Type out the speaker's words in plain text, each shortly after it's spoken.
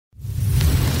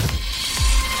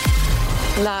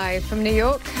Live from New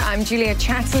York, I'm Julia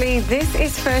Chatterley. This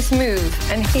is First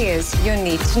Move, and here's your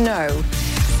need to know.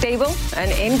 Stable and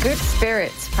in good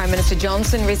spirits, Prime Minister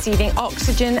Johnson receiving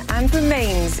oxygen and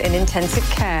remains in intensive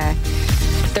care.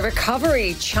 The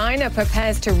recovery, China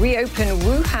prepares to reopen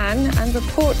Wuhan and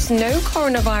reports no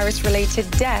coronavirus-related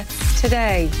deaths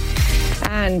today.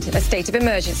 And a state of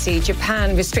emergency,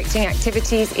 Japan restricting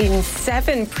activities in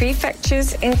 7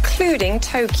 prefectures, including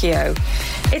Tokyo.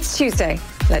 It's Tuesday.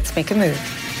 Let's make a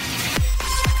move.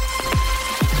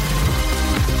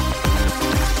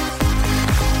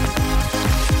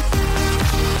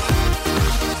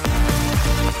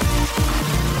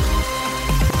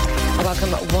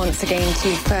 Welcome once again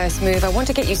to First Move. I want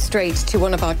to get you straight to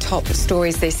one of our top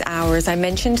stories this hour. As I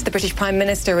mentioned, the British Prime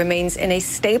Minister remains in a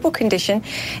stable condition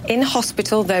in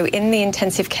hospital, though in the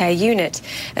intensive care unit,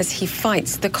 as he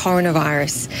fights the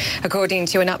coronavirus. According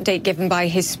to an update given by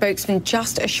his spokesman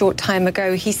just a short time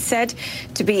ago, he's said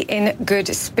to be in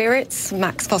good spirits.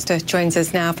 Max Foster joins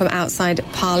us now from outside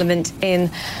Parliament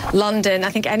in London. I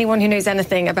think anyone who knows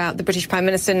anything about the British Prime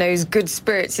Minister knows good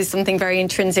spirits is something very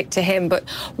intrinsic to him. But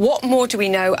what more do we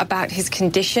know about his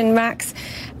condition, Max?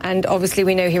 And obviously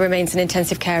we know he remains in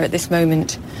intensive care at this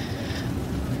moment.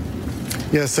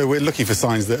 Yeah, so we're looking for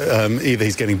signs that either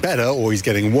he's getting better or he's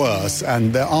getting worse,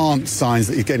 and there aren't signs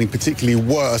that he's getting particularly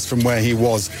worse from where he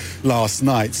was last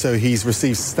night. So he's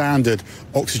received standard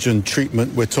oxygen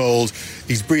treatment, we're told.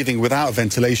 He's breathing without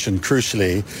ventilation,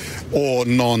 crucially, or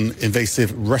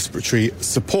non-invasive respiratory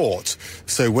support.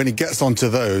 So when he gets onto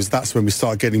those, that's when we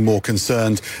start getting more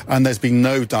concerned. And there's been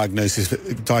no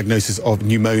diagnosis of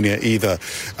pneumonia either,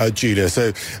 Julia.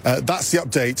 So that's the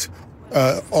update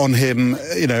on him,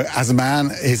 you know, as a man,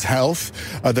 his health.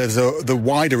 There's the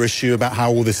wider issue about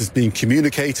how all this is being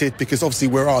communicated, because obviously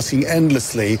we're asking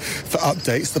endlessly for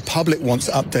updates. The public wants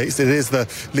updates. It is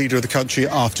the leader of the country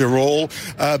after all.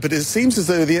 But it seems as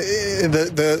though the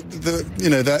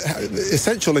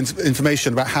essential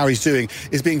information about how he's doing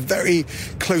is being very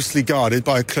closely guarded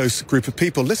by a close group of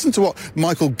people. Listen to what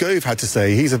Michael Gove had to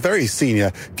say. He's a very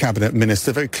senior cabinet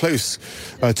minister, very close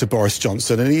to Boris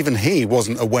Johnson, and even he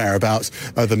wasn't aware about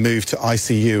the move to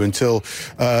ICU until,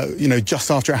 just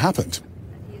after it happened.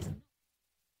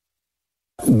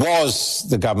 Was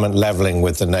the government levelling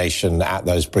with the nation at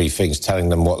those briefings, telling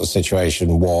them what the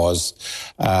situation was,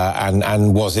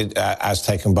 and was it as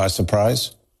taken by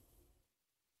surprise?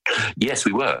 Yes,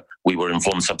 we were. We were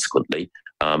informed subsequently.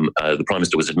 The Prime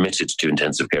Minister was admitted to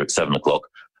intensive care at 7 o'clock,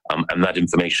 and that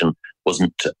information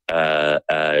wasn't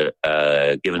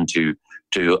given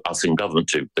to us in government,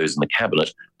 to those in the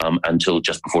cabinet, until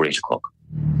just before 8 o'clock.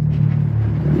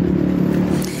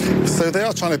 So they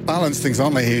are trying to balance things,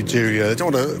 aren't they, here, Julia? They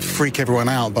don't want to freak everyone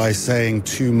out by saying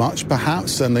too much,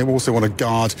 perhaps, and they also want to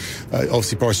guard,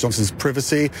 obviously, Boris Johnson's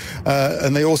privacy,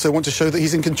 and they also want to show that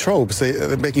he's in control, because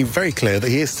they're making very clear that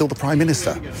he is still the Prime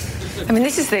Minister. I mean,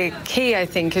 this is the key, I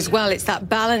think, as well. It's that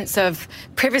balance of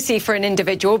privacy for an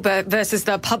individual versus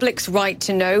the public's right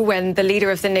to know when the leader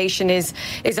of the nation is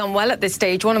unwell at this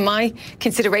stage. One of my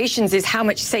considerations is how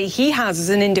much say he has as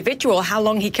an individual, how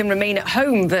long he can remain at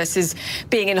home versus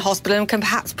being in hospital, and can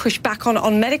perhaps push back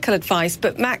on medical advice.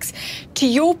 But Max, to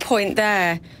your point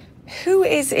there, who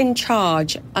is in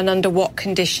charge and under what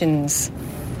conditions?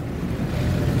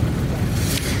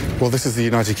 Well, this is the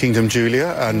United Kingdom,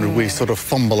 Julia, and we sort of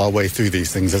fumble our way through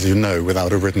these things, as you know,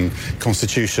 without a written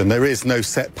constitution. There is no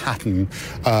set pattern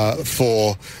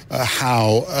for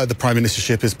how the Prime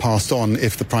Ministership is passed on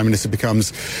if the Prime Minister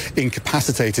becomes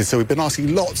incapacitated. So we've been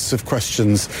asking lots of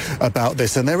questions about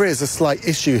this, and there is a slight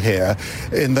issue here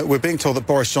in that we're being told that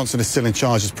Boris Johnson is still in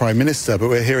charge as Prime Minister, but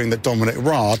we're hearing that Dominic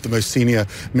Raab, the most senior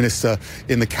minister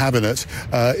in the cabinet,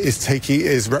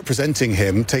 is representing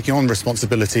him, taking on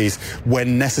responsibilities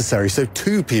when necessary. So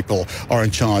 2 people are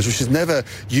in charge, which is never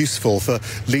useful for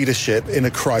leadership in a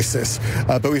crisis.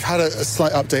 But we've had a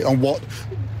slight update on what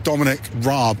Dominic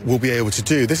Raab will be able to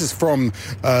do. This is from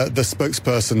the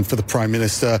spokesperson for the Prime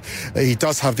Minister. He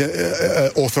does have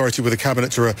the authority with the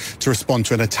Cabinet to respond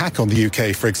to an attack on the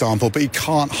UK, for example, but he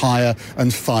can't hire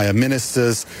and fire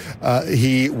ministers.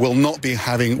 He will not be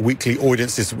having weekly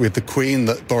audiences with the Queen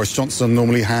that Boris Johnson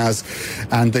normally has,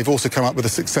 and they've also come up with a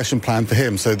succession plan for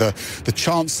him. So the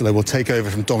Chancellor will take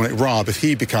over from Dominic Raab if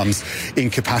he becomes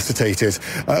incapacitated.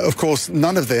 Of course,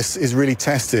 none of this is really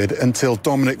tested until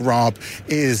Dominic Raab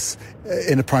is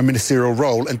in a prime ministerial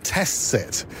role and tests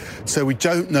it. So we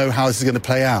don't know how this is going to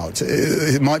play out.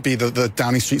 It might be that the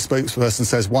Downing Street spokesperson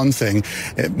says one thing.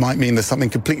 It might mean that something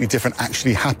completely different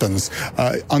actually happens.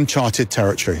 Uncharted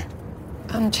territory.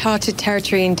 Uncharted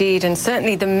territory indeed, and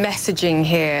certainly the messaging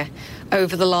here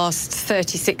over the last last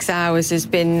 36 hours has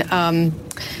been,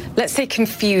 let's say,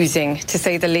 confusing, to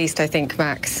say the least, I think,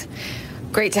 Max.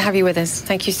 Great to have you with us.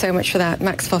 Thank you so much for that.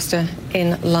 Max Foster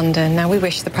in London. Now, we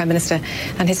wish the Prime Minister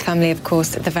and his family, of course,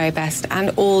 the very best,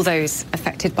 and all those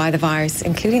affected by the virus,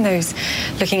 including those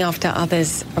looking after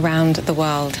others around the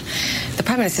world. The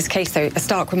Prime Minister's case, though, a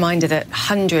stark reminder that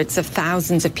hundreds of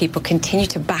thousands of people continue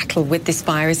to battle with this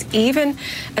virus, even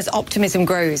as optimism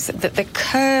grows, that the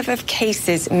curve of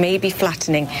cases may be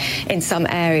flattening in some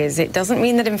areas. It doesn't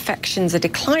mean that infections are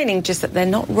declining, just that they're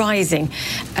not rising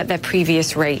at their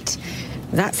previous rate.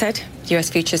 That said, US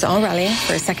futures are rallying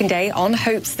for a second day on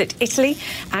hopes that Italy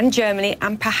and Germany,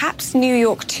 and perhaps New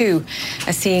York too,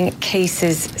 are seeing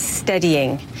cases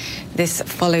steadying. This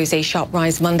follows a sharp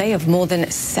rise Monday of more than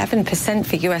 7%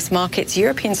 for US markets.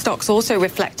 European stocks also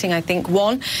reflecting, I think,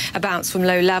 a bounce from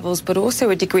low levels, but also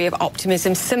a degree of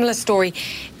optimism. Similar story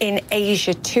in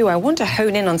Asia too. I want to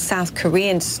hone in on South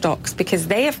Korean stocks because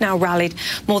they have now rallied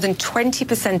more than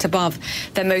 20% above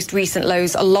their most recent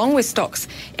lows, along with stocks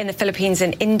in the Philippines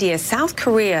and India. South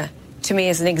Korea, to me,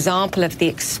 is an example of the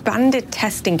expanded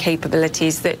testing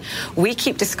capabilities that we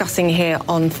keep discussing here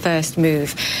on First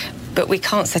Move. But we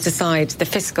can't set aside the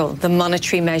fiscal, the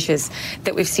monetary measures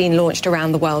that we've seen launched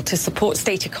around the world to support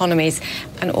state economies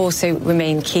and also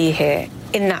remain key here.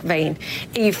 In that vein,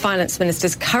 EU finance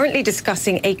ministers currently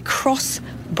discussing a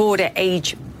cross-border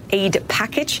aid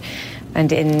package. And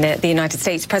in the United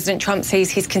States, President Trump says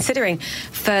he's considering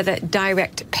further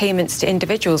direct payments to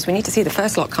individuals. We need to see the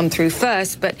first lot come through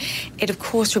first, but it, of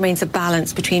course, remains a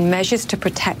balance between measures to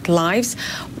protect lives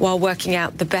while working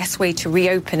out the best way to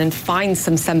reopen and find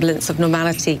some semblance of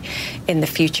normality in the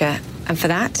future. And for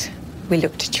that, we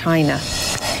look to China.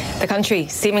 The country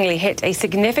seemingly hit a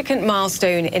significant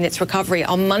milestone in its recovery.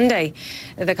 On Monday,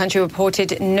 the country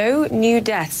reported no new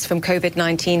deaths from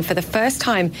COVID-19 for the first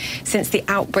time since the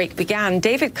outbreak began.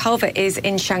 David Culver is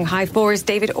in Shanghai for us.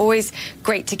 David, always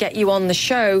great to get you on the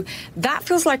show. That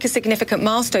feels like a significant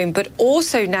milestone, but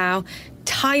also now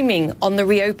timing on the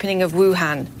reopening of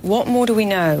Wuhan. What more do we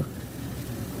know?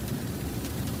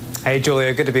 Hey,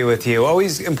 Julia, good to be with you.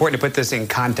 Always important to put this in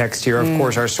context here. Of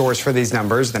course, our source for these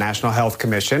numbers, the National Health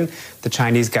Commission, the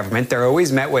Chinese government, they're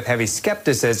always met with heavy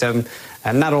skepticism,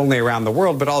 not only around the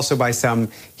world, but also by some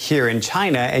here in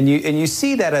China. And you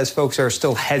see that as folks are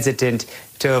still hesitant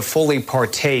to fully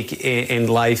partake in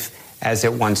life as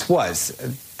it once was.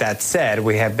 That said,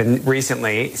 we have been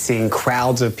recently seeing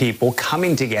crowds of people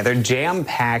coming together,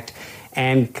 jam-packed,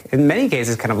 and in many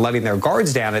cases kind of letting their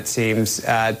guards down, it seems,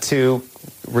 to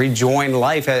rejoin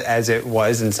life as it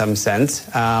was in some sense.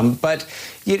 But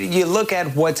you look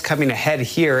at what's coming ahead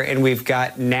here, and we've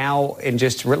got now in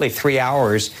just really 3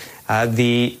 hours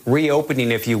the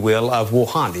reopening, if you will, of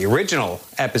Wuhan, the original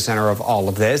epicenter of all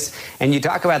of this. And you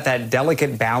talk about that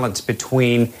delicate balance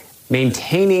between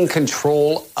maintaining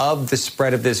control of the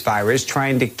spread of this virus,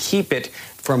 trying to keep it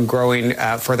from growing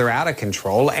further out of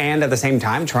control, and at the same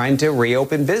time trying to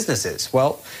reopen businesses.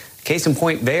 Well, case in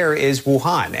point there is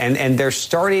Wuhan, and they're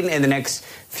starting in the next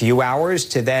few hours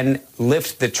to then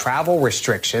lift the travel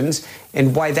restrictions.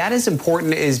 And why that is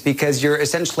important is because you're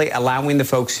essentially allowing the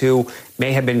folks who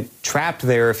may have been trapped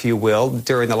there, if you will,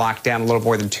 during the lockdown a little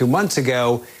more than 2 months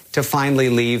ago to finally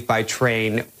leave by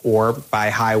train or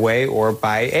by highway or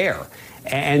by air.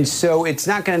 And so it's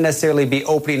not going to necessarily be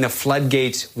opening the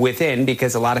floodgates within,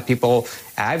 because a lot of people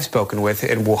I've spoken with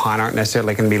in Wuhan aren't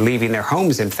necessarily going to be leaving their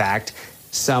homes. In fact,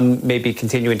 some may be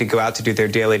continuing to go out to do their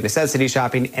daily necessity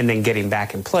shopping and then getting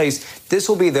back in place. This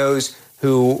will be those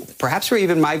who perhaps were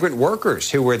even migrant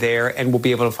workers who were there and will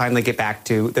be able to finally get back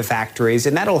to the factories.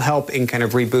 And that'll help in kind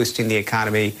of reboosting the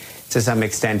economy to some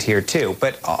extent here, too.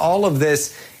 But all of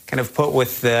this kind of put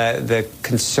with the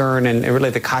concern and really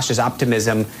the cautious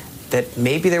optimism that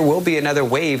maybe there will be another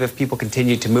wave if people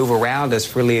continue to move around as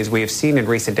freely as we have seen in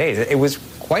recent days. It was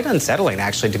quite unsettling,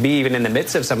 actually, to be even in the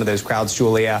midst of some of those crowds,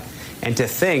 Julia, and to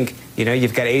think,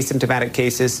 you've got asymptomatic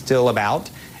cases still about,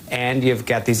 and you've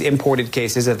got these imported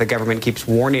cases that the government keeps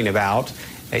warning about.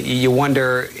 You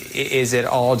wonder, is it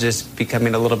all just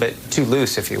becoming a little bit too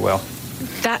loose, if you will?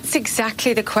 That's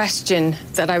exactly the question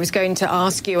that I was going to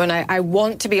ask you, and I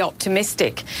want to be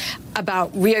optimistic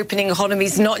about reopening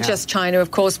economies, not just China,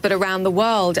 of course, but around the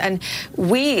world. And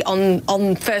we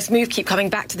on First Move keep coming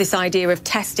back to this idea of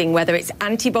testing, whether it's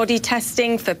antibody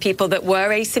testing for people that were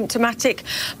asymptomatic,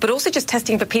 but also just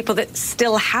testing for people that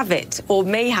still have it or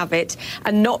may have it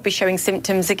and not be showing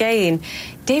symptoms again.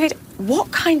 David,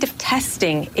 what kind of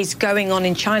testing is going on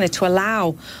in China to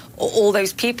allow all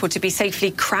those people to be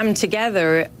safely crammed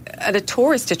together at a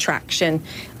tourist attraction?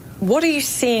 What are you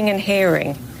seeing and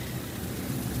hearing?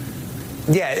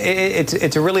 Yeah,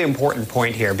 it's a really important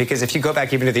point here, because if you go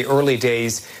back even to the early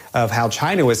days of how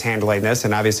China was handling this,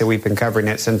 and obviously we've been covering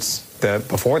it since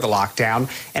before the lockdown,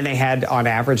 and they had on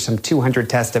average some 200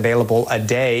 tests available a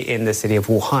day in the city of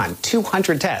Wuhan.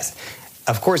 200 tests.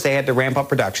 Of course, they had to ramp up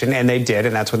production, and they did,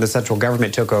 and that's when the central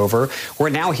government took over. We're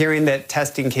now hearing that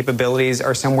testing capabilities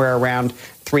are somewhere around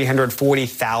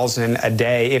 340,000 a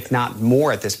day, if not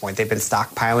more at this point. They've been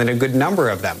stockpiling a good number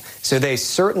of them. So they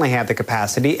certainly have the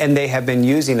capacity, and they have been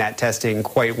using that testing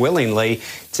quite willingly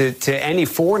to any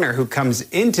foreigner who comes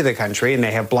into the country, and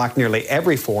they have blocked nearly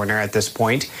every foreigner at this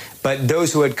point. But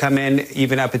those who had come in,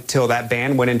 even up until that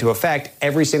ban went into effect,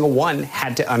 every single one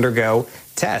had to undergo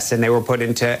tests, and they were put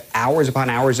into hours upon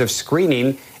hours of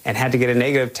screening and had to get a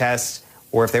negative test,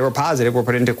 or if they were positive, were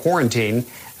put into quarantine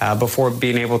before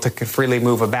being able to freely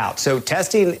move about. So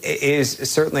testing is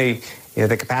certainly,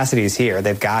 the capacity is here.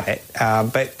 They've got it.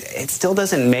 But it still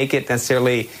doesn't make it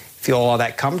necessarily feel all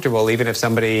that comfortable, even if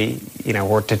somebody,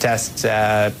 were to test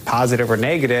positive or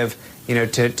negative,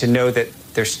 to know that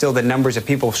there's still the numbers of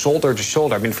people shoulder to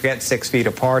shoulder. I mean, forget 6 feet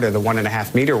apart or the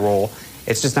 1.5 meter rule.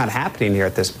 It's just not happening here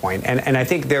at this point. And I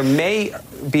think there may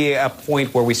be a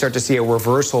point where we start to see a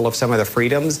reversal of some of the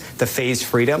freedoms, the phased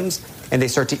freedoms, and they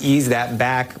start to ease that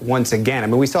back once again. I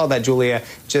mean, we saw that, Julia,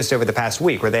 just over the past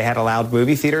week, where they had allowed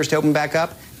movie theaters to open back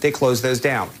up. They closed those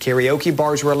down. Karaoke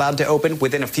bars were allowed to open.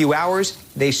 Within a few hours,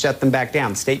 they shut them back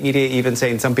down. State media even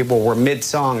saying some people were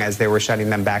mid-song as they were shutting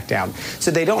them back down.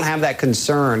 So they don't have that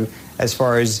concern as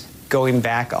far as going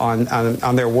back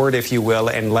on their word, if you will,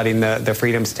 and letting the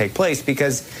freedoms take place,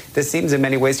 because this seems in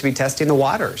many ways to be testing the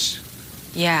waters.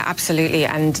 Yeah, absolutely.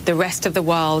 And the rest of the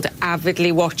world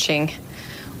avidly watching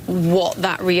what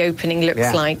that reopening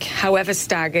looks like, however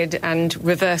staggered, and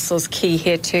reversal's key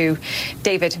here too.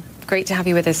 David, great to have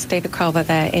you with us. David Carver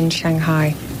there in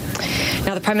Shanghai.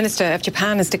 Now, the Prime Minister of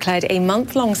Japan has declared a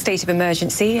month-long state of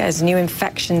emergency as new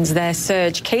infections there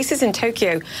surge. Cases in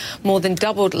Tokyo more than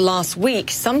doubled last week.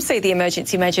 Some say the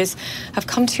emergency measures have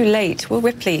come too late. Will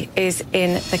Ripley is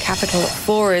in the capital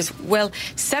for us. Well,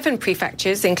 7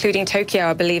 prefectures, including Tokyo,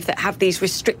 I believe, that have these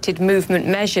restricted movement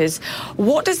measures.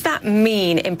 What does that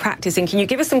mean in practice? And can you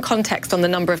give us some context on the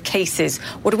number of cases?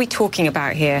 What are we talking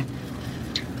about here?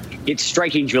 It's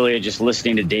striking, Julia, just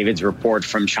listening to David's report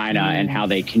from China and how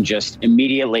they can just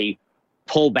immediately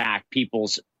pull back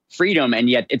people's freedom. And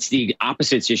yet it's the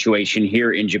opposite situation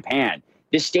here in Japan.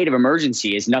 This state of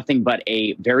emergency is nothing but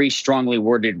a very strongly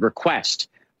worded request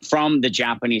from the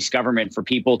Japanese government for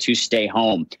people to stay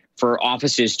home, for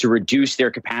offices to reduce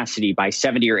their capacity by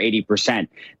 70 or 80%.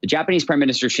 The Japanese Prime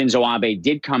Minister Shinzo Abe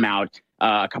did come out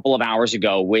a couple of hours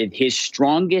ago with his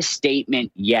strongest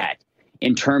statement yet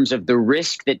in terms of the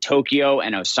risk that Tokyo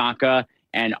and Osaka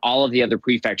and all of the other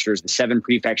prefectures, the 7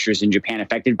 prefectures in Japan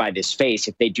affected by this face,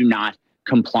 if they do not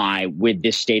comply with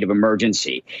this state of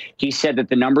emergency. He said that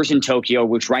the numbers in Tokyo,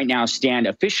 which right now stand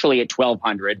officially at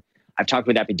 1,200, I've talked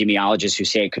with epidemiologists who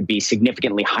say it could be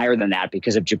significantly higher than that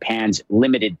because of Japan's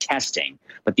limited testing.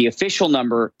 But the official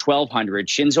number, 1,200,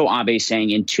 Shinzo Abe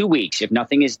saying in 2 weeks, if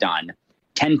nothing is done,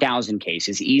 10,000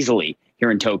 cases easily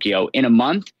here in Tokyo. In a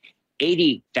month,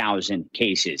 80,000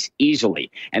 cases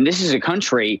easily. And this is a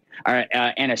country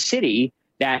and a city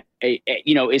that,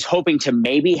 is hoping to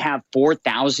maybe have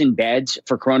 4,000 beds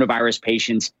for coronavirus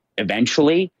patients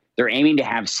eventually. They're aiming to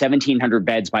have 1,700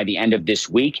 beds by the end of this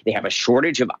week. They have a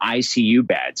shortage of ICU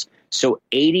beds. So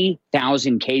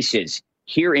 80,000 cases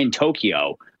here in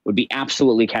Tokyo would be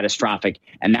absolutely catastrophic.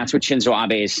 And that's what Shinzo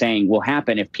Abe is saying will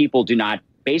happen if people do not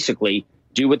basically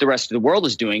do what the rest of the world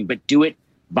is doing, but do it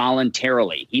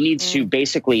voluntarily. He needs to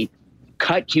basically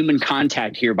cut human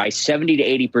contact here by 70 to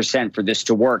 80% for this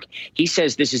to work. He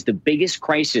says this is the biggest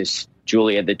crisis,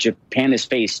 Julia, that Japan has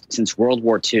faced since World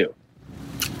War II.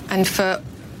 And for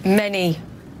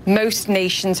most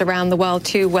nations around the world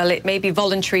too, well, it may be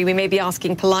voluntary, we may be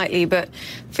asking politely, but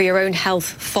for your own health,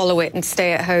 follow it and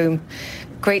stay at home.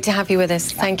 Great to have you with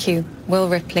us. Thank you, Will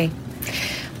Ripley.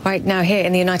 Right now, here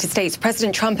in the United States,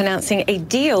 President Trump announcing a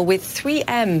deal with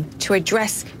 3M to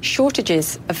address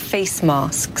shortages of face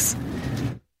masks.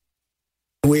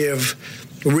 We have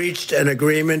reached an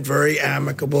agreement, very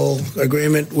amicable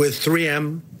agreement with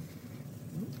 3M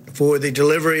for the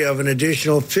delivery of an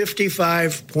additional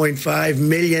 55.5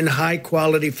 million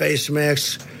high-quality face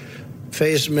masks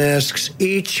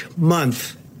each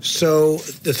month. So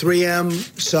the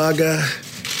 3M saga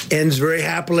ends very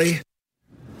happily.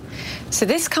 So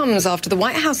this comes after the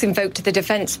White House invoked the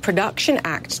Defense Production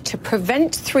Act to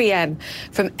prevent 3M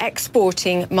from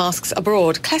exporting masks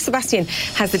abroad. Claire Sebastian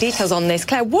has the details on this.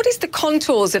 Claire, what is the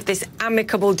contours of this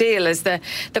amicable deal, as the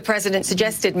president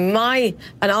suggested? My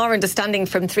and our understanding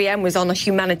from 3M was on a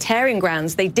humanitarian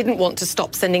grounds. They didn't want to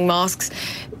stop sending masks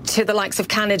to the likes of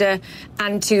Canada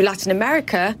and to Latin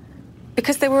America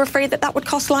because they were afraid that that would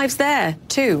cost lives there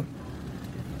too.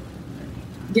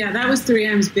 Yeah, that was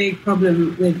 3M's big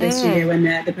problem with this year when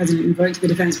the president invoked the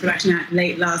Defense Production Act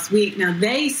late last week. Now,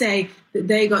 they say that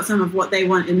they got some of what they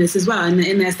want in this as well. And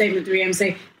in their statement, 3M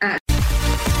say...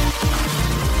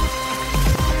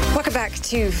 Welcome back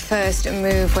to First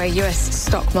Move, where US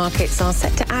stock markets are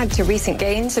set to add to recent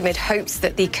gains amid hopes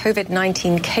that the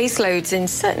COVID-19 caseloads in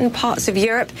certain parts of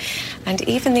Europe and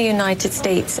even the United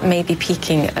States may be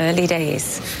peaking. Early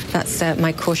days. That's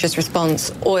my cautious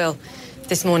response. Oil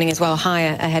this morning as well,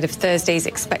 higher ahead of Thursday's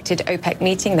expected OPEC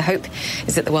meeting. The hope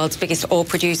is that the world's biggest oil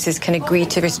producers can agree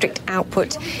to restrict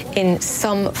output in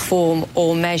some form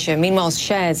or measure. Meanwhile,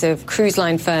 shares of cruise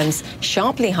line firms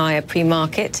sharply higher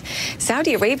pre-market.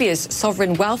 Saudi Arabia's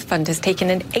sovereign wealth fund has taken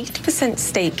an 8%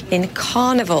 stake in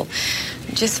Carnival.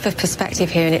 Just for perspective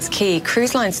here, and it's key,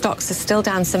 cruise line stocks are still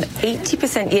down some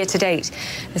 80% year to date,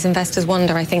 as investors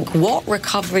wonder, I think, what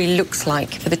recovery looks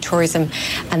like for the tourism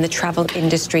and the travel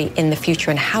industry in the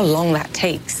future and how long that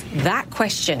takes. That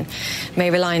question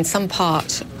may rely in some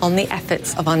part on the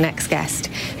efforts of our next guest.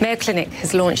 Mayo Clinic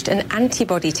has launched an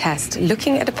antibody test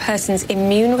looking at a person's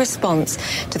immune response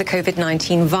to the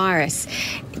COVID-19 virus.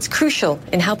 It's crucial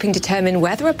in helping determine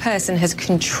whether a person has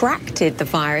contracted the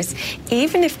virus,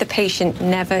 even if the patient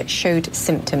never showed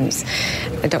symptoms.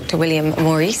 Dr. William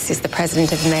Maurice is the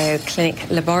president of Mayo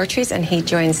Clinic Laboratories, and he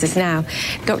joins us now.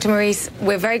 Dr. Maurice,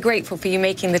 we're very grateful for you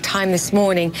making the time this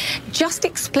morning. Just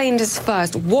explain to us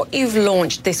first what you've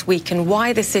launched this week and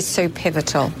why this is so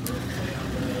pivotal.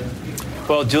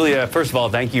 Well, Julia, first of all,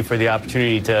 thank you for the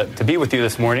opportunity to be with you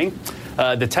this morning.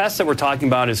 The test that we're talking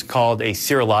about is called a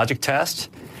serologic test.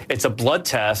 It's a blood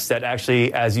test that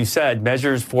actually, as you said,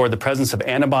 measures for the presence of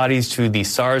antibodies to the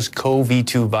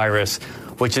SARS-CoV-2 virus,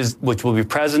 which will be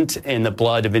present in the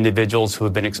blood of individuals who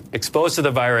have been exposed to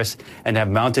the virus and have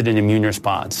mounted an immune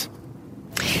response.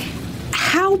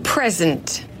 How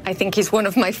present, I think, is one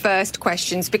of my first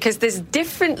questions, because there's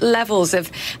different levels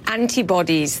of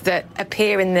antibodies that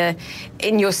appear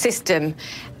in your system.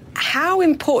 How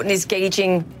important is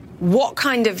gauging what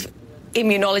kind of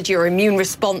immunology or immune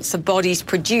response of bodies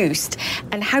produced,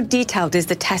 and how detailed is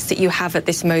the test that you have at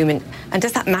this moment? And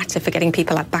does that matter for getting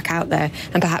people back out there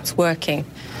and perhaps working?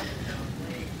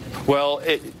 Well,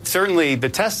 certainly the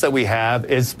test that we have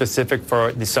is specific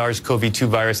for the SARS-CoV-2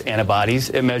 virus antibodies.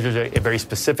 It measures a very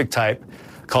specific type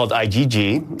called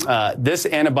IgG. This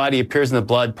antibody appears in the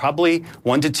blood probably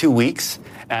 1 to 2 weeks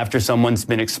after someone's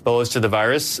been exposed to the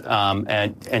virus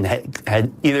and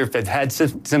had either if they've had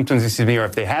symptoms, or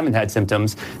if they haven't had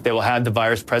symptoms, they will have the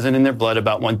virus present in their blood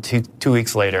about 1 to 2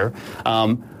 weeks later.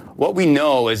 What we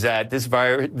know is that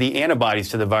the antibodies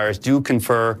to the virus do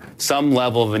confer some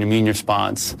level of an immune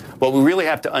response. What we really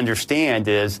have to understand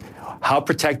is how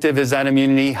protective is that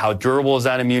immunity, how durable is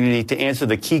that immunity, to answer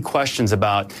the key questions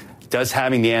about does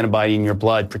having the antibody in your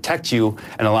blood protect you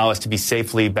and allow us to be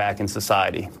safely back in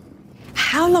society.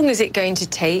 How long is it going to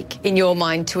take, in your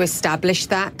mind, to establish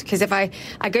that? Because if I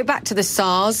go back to the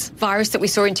SARS virus that we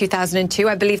saw in 2002,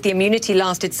 I believe the immunity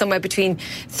lasted somewhere between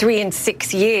 3 and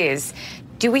 6 years.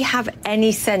 Do we have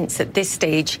any sense at this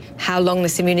stage how long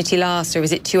this immunity lasts, or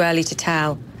is it too early to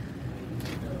tell?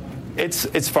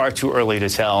 It's far too early to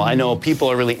tell. I know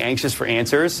people are really anxious for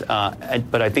answers,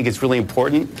 but I think it's really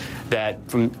important that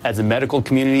as a medical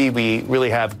community, we really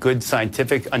have good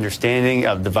scientific understanding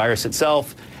of the virus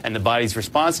itself and the body's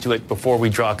response to it before we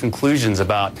draw conclusions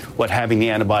about what having the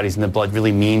antibodies in the blood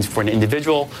really means for an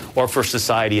individual or for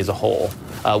society as a whole.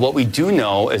 What we do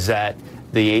know is that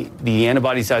the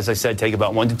antibodies, as I said, take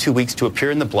about 1 to 2 weeks to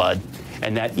appear in the blood,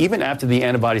 and that even after the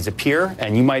antibodies appear,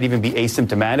 and you might even be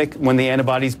asymptomatic when the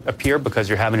antibodies appear because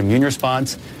you're having an immune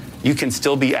response, you can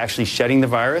still be actually shedding the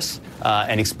virus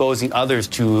and exposing others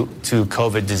to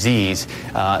COVID disease.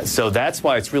 So that's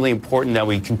why it's really important that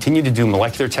we continue to do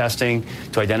molecular testing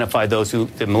to identify those who,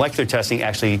 the molecular testing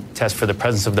actually tests for the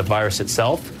presence of the virus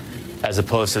itself, as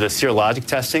opposed to the serologic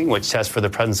testing, which tests for the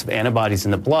presence of antibodies in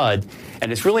the blood.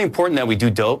 And it's really important that we do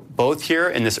both here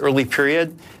in this early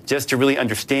period, just to really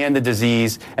understand the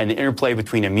disease and the interplay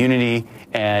between immunity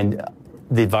and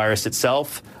the virus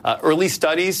itself. Early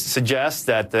studies suggest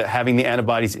that having the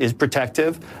antibodies is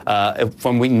protective.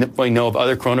 From what we know of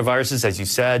other coronaviruses, as you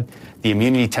said, the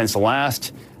immunity tends to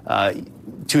last.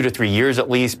 2 to 3 years at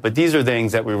least. But these are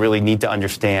things that we really need to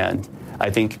understand. I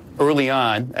think early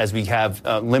on, as we have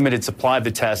limited supply of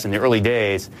the tests in the early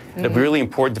days, it'll be really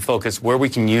important to focus where we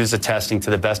can use the testing to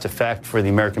the best effect for the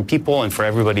American people and for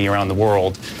everybody around the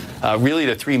world. Really,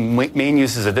 the three main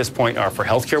uses at this point are for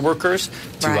healthcare workers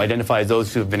to identify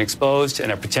those who have been exposed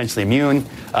and are potentially immune,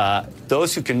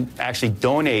 those who can actually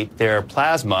donate their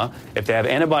plasma. If they have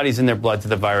antibodies in their blood to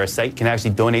the virus, they can actually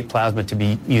donate plasma to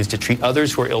be used to treat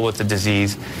others who are ill with the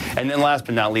disease. And then last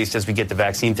but not least, as we get to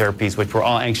vaccine therapies, which we're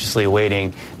all anxiously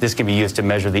awaiting, this can be used to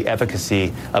measure the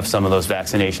efficacy of some of those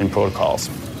vaccination protocols.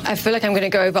 I feel like I'm going to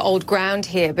go over old ground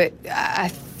here, but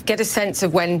I get a sense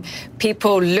of when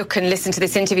people look and listen to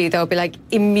this interview, they'll be like,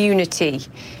 immunity.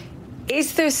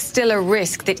 Is there still a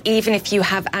risk that even if you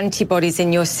have antibodies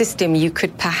in your system, you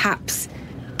could perhaps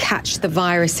catch the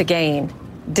virus again?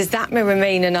 Does that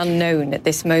remain an unknown at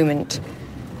this moment?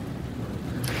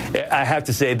 I have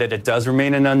to say that it does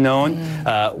remain an unknown.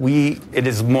 It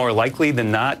is more likely than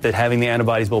not that having the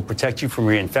antibodies will protect you from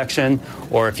reinfection,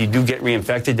 or if you do get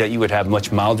reinfected, that you would have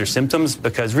much milder symptoms,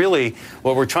 because really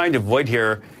what we're trying to avoid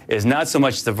here is not so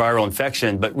much the viral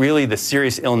infection, but really the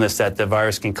serious illness that the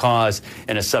virus can cause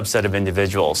in a subset of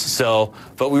individuals.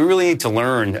 But we really need to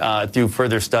learn through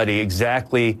further study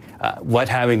exactly what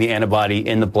having the antibody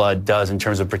in the blood does in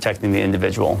terms of protecting the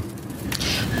individual.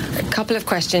 A couple of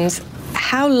questions.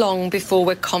 How long before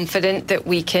we're confident that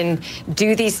we can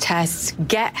do these tests,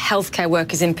 get healthcare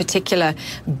workers in particular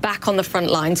back on the front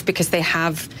lines because they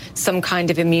have some kind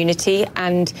of immunity?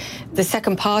 And the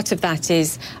second part of that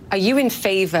is, are you in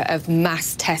favor of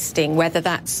mass testing, whether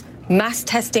that's mass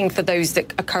testing for those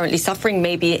that are currently suffering,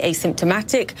 maybe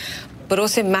asymptomatic, but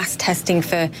also mass testing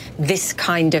for this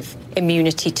kind of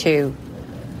immunity too?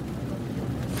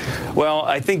 Well,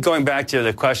 I think going back to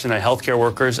the question on healthcare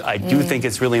workers, I do think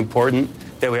it's really important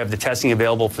that we have the testing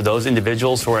available for those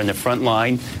individuals who are in the front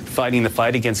line fighting the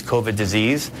fight against COVID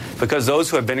disease, because those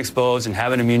who have been exposed and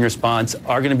have an immune response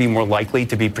are going to be more likely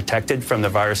to be protected from the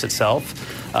virus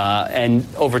itself. And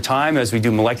over time, as we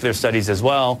do molecular studies as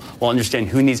well, we'll understand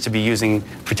who needs to be using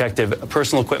protective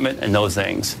personal equipment and those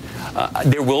things.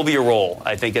 There will be a role,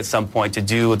 I think, at some point to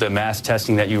do the mass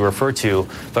testing that you refer to.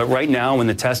 But right now, when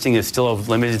the testing is still of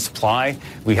limited supply,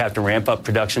 we have to ramp up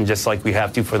production just like we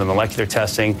have to for the molecular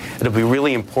testing. It'll be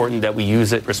really important that we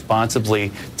use it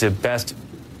responsibly to best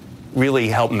really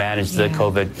help manage the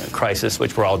COVID crisis,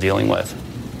 which we're all dealing with.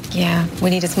 Yeah, we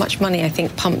need as much money, I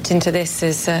think, pumped into this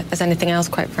as anything else,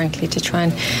 quite frankly, to try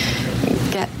and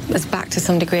get us back to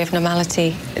some degree of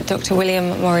normality. Dr.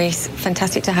 William Maurice,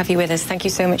 fantastic to have you with us. Thank you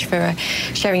so much for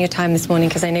sharing your time this morning,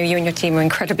 because I know you and your team are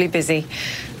incredibly busy.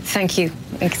 Thank you,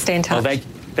 and stay in touch. Well,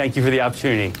 thank you for the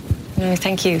opportunity. No,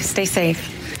 thank you. Stay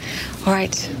safe. All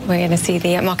right, we're going to see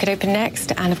the market open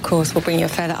next, and of course we'll bring you a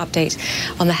further update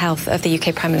on the health of the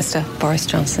UK Prime Minister Boris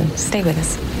Johnson. Stay with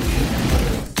us.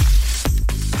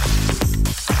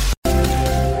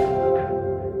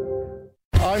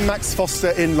 I'm Max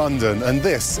Foster in London, and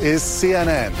this is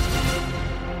CNN.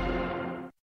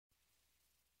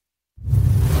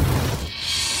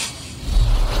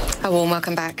 A warm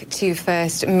welcome back to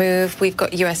First Move. We've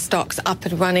got US stocks up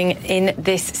and running in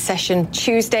this session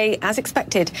Tuesday. As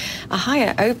expected, a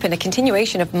higher open, a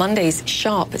continuation of Monday's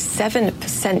sharp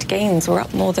 7% gains. We're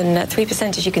up more than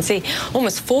 3%, as you can see,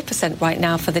 almost 4% right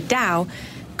now for the Dow.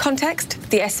 Context,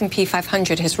 the S&P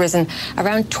 500 has risen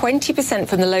around 20%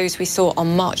 from the lows we saw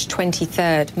on March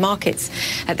 23rd. Markets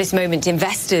at this moment,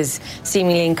 investors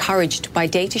seemingly encouraged by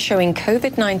data showing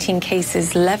COVID-19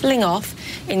 cases leveling off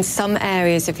in some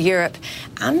areas of Europe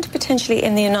and potentially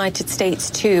in the United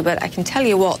States too. But I can tell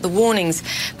you what, the warnings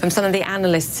from some of the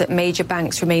analysts at major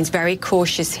banks remains very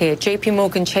cautious here. JP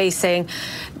Morgan Chase saying,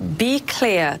 be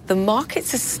clear, the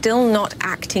markets are still not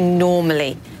acting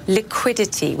normally.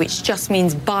 Liquidity, which just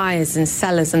means buyers and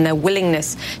sellers and their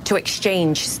willingness to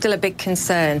exchange, still a big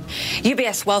concern.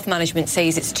 UBS Wealth Management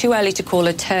says it's too early to call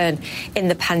a turn in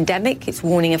the pandemic. It's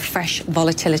warning of fresh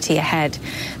volatility ahead.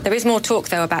 There is more talk,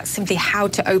 though, about simply how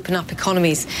to open up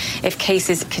economies if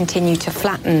cases continue to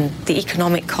flatten. The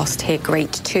economic cost here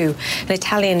great, too. An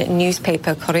Italian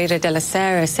newspaper, Corriere della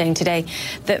Sera, saying today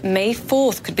that May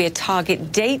 4th could be a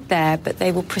target date there, but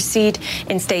they will proceed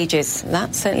in stages.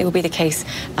 That certainly will be the case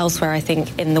elsewhere, I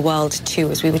think, in the world too,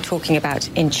 as we were talking about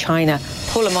in China.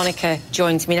 Paul Monica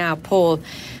joins me now. Paul,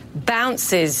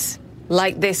 bounces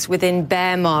like this within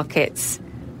bear markets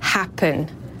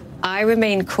happen. I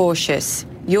remain cautious.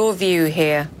 Your view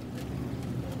here?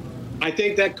 I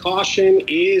think that caution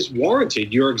is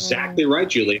warranted. You're exactly right,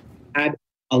 Julie. Had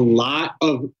a lot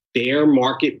of bear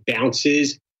market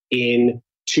bounces in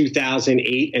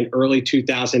 2008 and early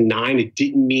 2009. It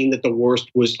didn't mean that the worst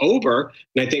was over.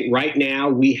 And I think right now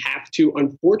we have to,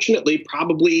 unfortunately,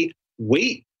 probably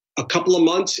wait a couple of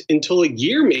months until a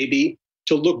year maybe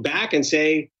to look back and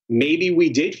say, maybe we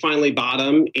did finally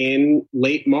bottom in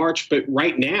late March. But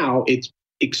right now it's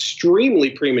extremely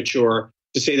premature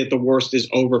to say that the worst is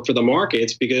over for the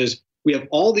markets, because we have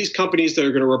all these companies that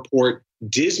are going to report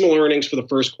dismal earnings for the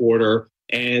first quarter,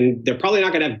 and they're probably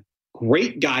not going to have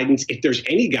great guidance, if there's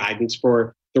any guidance,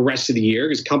 for the rest of the year,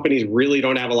 because companies really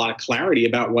don't have a lot of clarity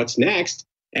about what's next.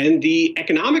 And the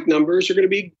economic numbers are going to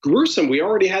be gruesome. We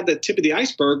already had the tip of the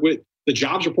iceberg with the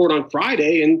jobs report on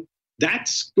Friday, and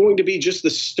that's going to be just the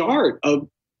start of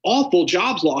awful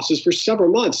jobs losses for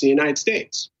several months in the United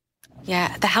States.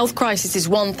 Yeah, the health crisis is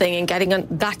one thing and getting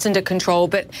that under control,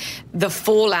 but the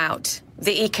fallout,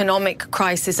 the economic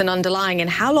crisis and underlying, and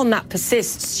how long that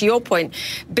persists, to your point,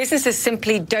 businesses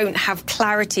simply don't have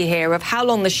clarity here of how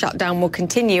long the shutdown will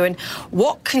continue and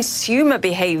what consumer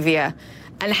behavior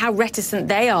and how reticent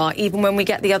they are, even when we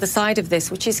get the other side of this,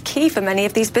 which is key for many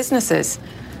of these businesses.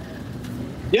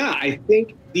 Yeah, I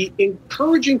think the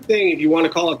encouraging thing, if you want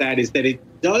to call it that, is that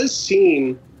it does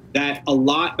seem that a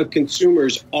lot of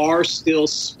consumers are still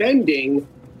spending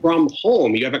from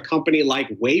home. You have a company like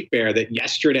Wayfair that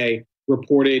yesterday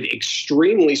reported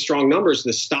extremely strong numbers.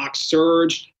 The stock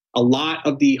surged. A lot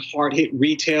of the hard-hit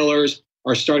retailers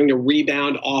are starting to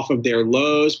rebound off of their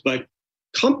lows, but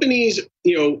companies,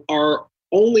 are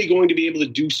only going to be able to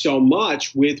do so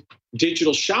much with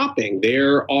digital shopping.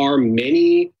 There are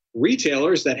many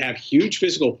retailers that have huge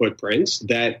physical footprints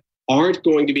that aren't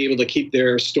going to be able to keep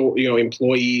their store,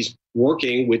 employees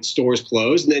working with stores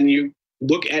closed. And then you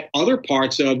look at other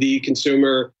parts of the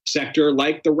consumer sector,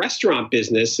 like the restaurant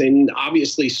business. And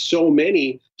obviously, so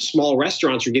many small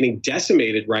restaurants are getting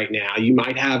decimated right now. You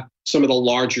might have some of the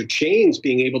larger chains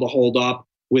being able to hold up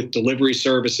with delivery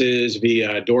services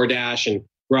via DoorDash and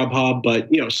Grubhub. But,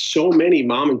 so many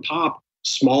mom and pop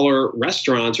smaller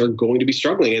restaurants are going to be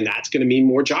struggling, and that's going to mean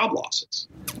more job losses.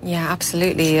 Yeah,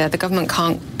 absolutely. The government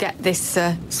can't get this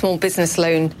small business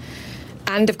loan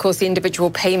and, of course, the individual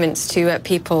payments to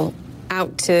people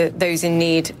out to those in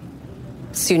need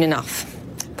soon enough.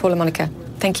 Paula, Monica,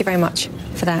 thank you very much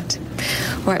for that.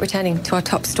 All right, returning to our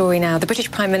top story now. The British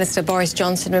Prime Minister Boris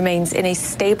Johnson remains in a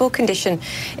stable condition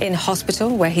in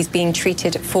hospital where he's being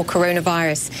treated for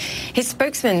coronavirus. His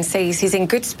spokesman says he's in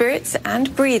good spirits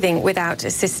and breathing without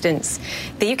assistance.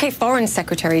 The UK Foreign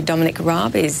Secretary Dominic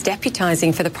Raab is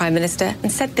deputising for the Prime Minister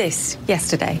and said this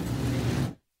yesterday.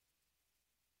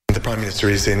 The Prime Minister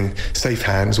is in safe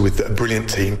hands with a brilliant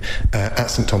team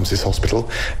at St Thomas's Hospital,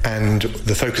 and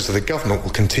the focus of the government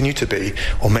will continue to be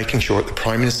on making sure, at the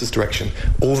Prime Minister's direction,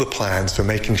 all the plans for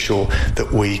making sure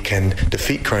that we can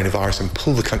defeat coronavirus and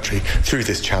pull the country through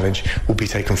this challenge will be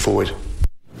taken forward.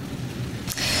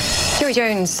 Joey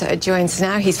Jones joins us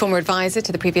now. He's former advisor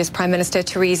to the previous Prime Minister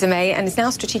Theresa May and is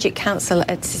now strategic counsel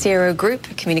at Cicero Group,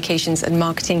 communications and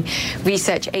marketing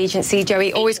research agency.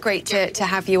 Joey, always great to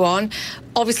have you on.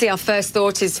 Obviously, our first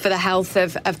thought is for the health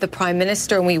of the Prime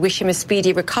Minister, and we wish him a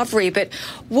speedy recovery. But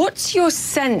what's your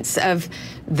sense of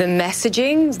the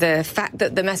messaging, the fact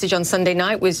that the message on Sunday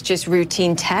night was just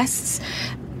routine tests,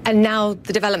 and now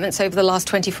the developments over the last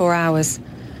 24 hours?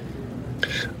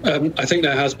 I think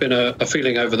there has been a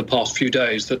feeling over the past few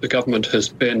days that the government has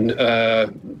been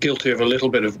guilty of a little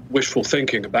bit of wishful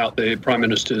thinking about the Prime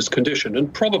Minister's condition,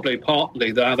 and probably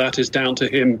partly that is down to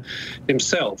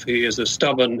himself. He is a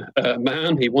stubborn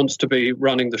man. He wants to be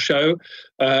running the show,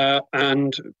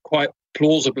 and quite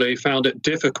plausibly found it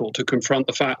difficult to confront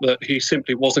the fact that he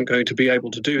simply wasn't going to be able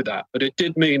to do that. But it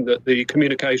did mean that the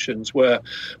communications were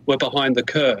behind the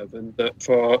curve, and that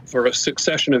for a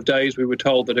succession of days we were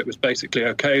told that it was basically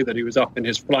okay, that he was up in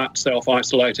his flat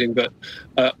self-isolating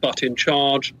but in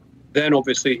charge. Then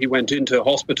obviously he went into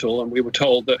hospital, and we were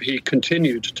told that he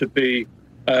continued to be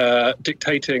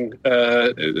dictating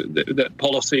that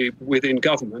policy within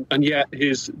government, and yet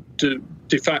his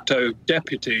de facto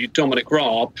deputy, Dominic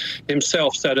Raab,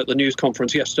 himself said at the news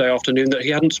conference yesterday afternoon that he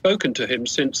hadn't spoken to him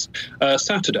since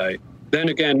Saturday. Then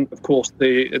again, of course,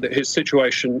 his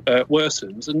situation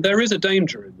worsens. And there is a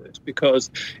danger in this, because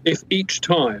if each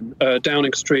time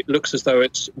Downing Street looks as though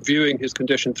it's viewing his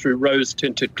condition through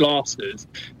rose-tinted glasses,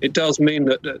 it does mean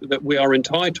that we are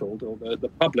entitled, or the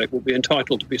public will be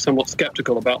entitled, to be somewhat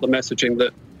sceptical about the messaging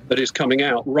that is coming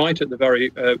out right at the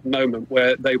very moment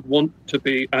where they want to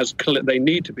be as clear, they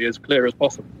need to be as clear as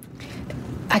possible.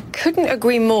 I couldn't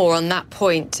agree more on that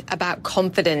point about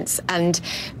confidence. And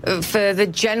for the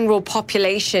general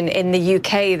population in the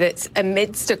UK that's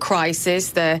amidst a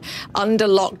crisis, they're under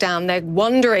lockdown, they're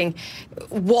wondering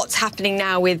what's happening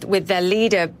now with their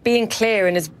leader. Being clear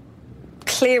and as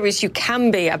clear as you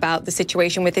can be about the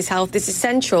situation with his health is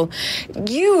essential.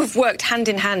 You've worked hand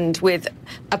in hand with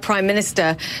a Prime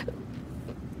Minister.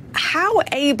 How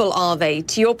able are they,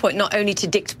 to your point, not only to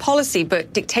dictate policy,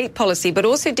 but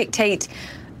also dictate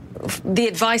the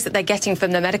advice that they're getting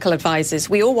from their medical advisors?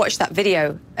 We all watched that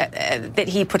video that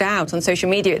he put out on social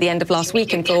media at the end of last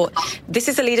week and thought, this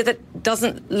is a leader that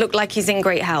doesn't look like he's in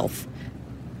great health.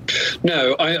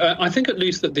 No, I think at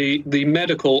least that the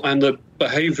medical and the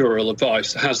behavioural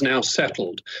advice has now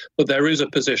settled, but there is a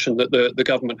position that the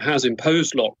government has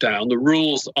imposed lockdown. The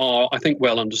rules are, I think,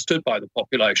 well understood by the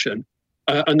population,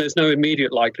 and there's no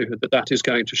immediate likelihood that that is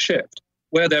going to shift.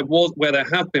 Where there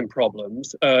have been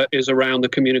problems is around the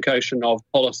communication of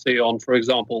policy on, for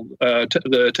example,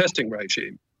 the testing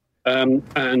regime.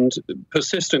 And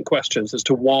persistent questions as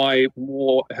to why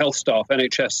more health staff,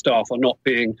 NHS staff, are not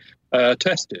being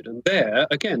tested. And there,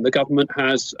 again, the government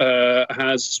has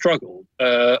struggled.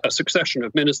 A succession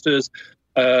of ministers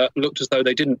looked as though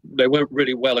they weren't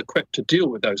really well equipped to deal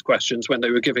with those questions when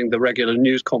they were giving the regular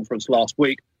news conference last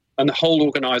week, and the whole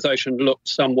organisation looked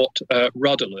somewhat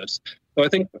rudderless. So I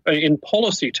think in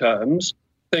policy terms,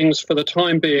 things for the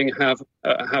time being have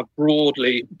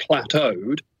broadly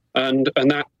plateaued. And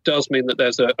that does mean that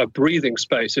there's a breathing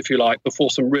space, if you like,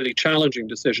 before some really challenging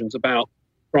decisions about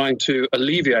trying to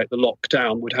alleviate the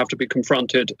lockdown would have to be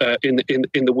confronted in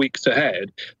the weeks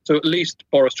ahead. So at least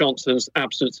Boris Johnson's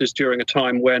absence is during a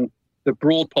time when the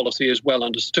broad policy is well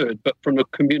understood. But from a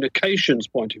communications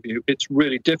point of view, it's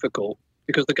really difficult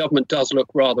because the government does look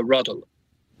rather rudderless.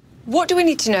 What do we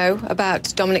need to know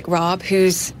about Dominic Raab,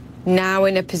 who's now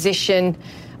in a position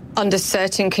under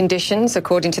certain conditions,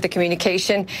 according to the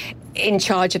communication, in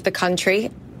charge of the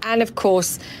country? And of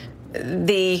course,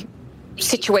 the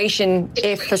situation,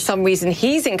 if for some reason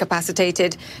he's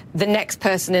incapacitated, the next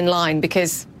person in line,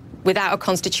 because without a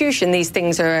constitution, these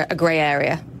things are a grey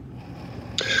area.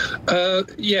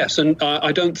 Yes, and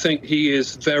I don't think he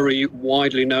is very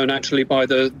widely known actually by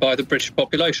the British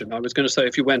population. I was going to say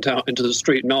if you went out into the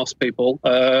street and asked people,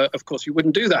 of course you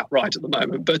wouldn't do that right at the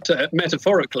moment, but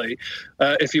metaphorically,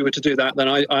 if you were to do that, then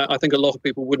I think a lot of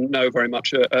people wouldn't know very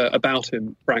much about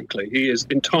him, frankly. He is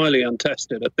entirely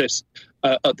untested at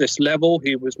this level.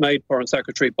 He was made Foreign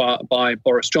Secretary by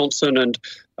Boris Johnson and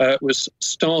was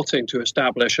starting to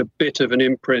establish a bit of an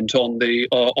imprint on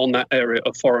that area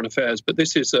of foreign affairs. But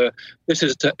this is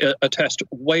a test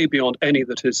way beyond any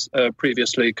that has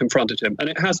previously confronted him, and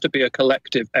it has to be a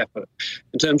collective effort.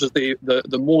 In terms of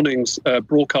the morning's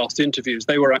broadcast interviews,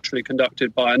 they were actually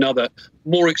conducted by another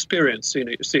more experienced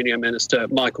senior minister,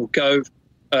 Michael Gove.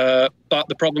 But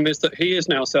the problem is that he is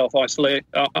now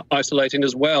self-isolating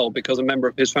as well because a member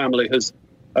of his family has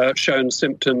shown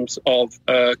symptoms of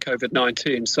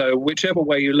COVID-19. So whichever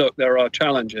way you look, there are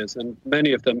challenges, and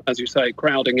many of them, as you say,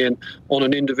 crowding in on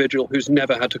an individual who's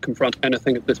never had to confront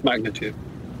anything of this magnitude.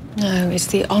 No, it's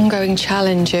the ongoing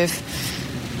challenge of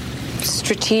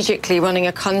strategically running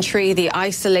a country, the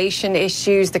isolation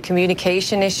issues, the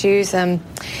communication issues. In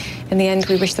the end,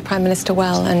 we wish the Prime Minister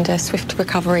well and a swift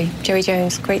recovery. Joey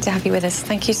Jones, great to have you with us.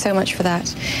 Thank you so much for that.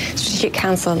 Strategic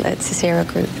Counsel at Cicero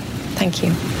Group. Thank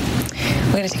you.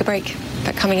 We're going to take a break,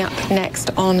 but coming up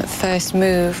next on First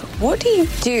Move, what do you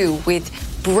do with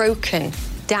broken,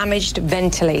 damaged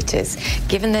ventilators?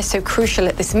 Given they're so crucial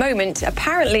at this moment,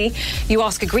 apparently you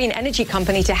ask a green energy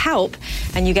company to help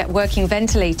and you get working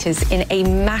ventilators in a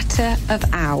matter of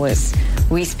hours.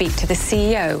 We speak to the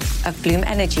CEO of Bloom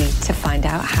Energy to find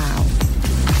out how.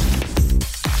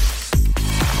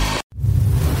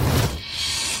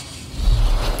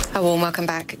 A warm welcome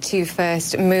back to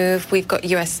First Move. We've got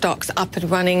US stocks up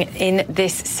and running in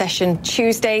this session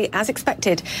Tuesday. As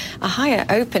expected, a higher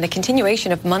open, a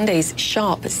continuation of Monday's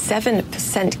sharp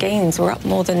 7% gains. We're up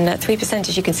more than 3%,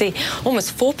 as you can see,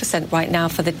 almost 4% right now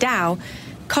for the Dow.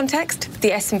 Context,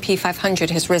 the S&P 500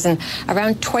 has risen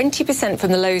around 20%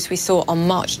 from the lows we saw on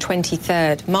March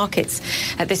 23rd. Markets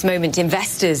at this moment,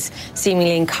 investors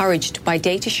seemingly encouraged by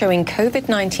data showing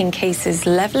COVID-19 cases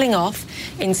leveling off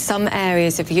in some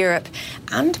areas of Europe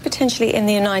and potentially in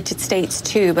the United States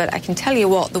too. But I can tell you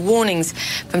what, the warnings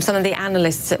from some of the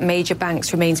analysts at major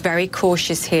banks remains very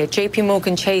cautious here. JP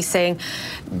Morgan Chase saying,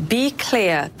 be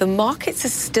clear, the markets are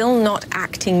still not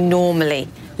acting normally.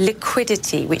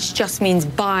 liquidity, which just means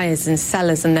buyers and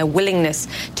sellers and their willingness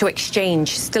to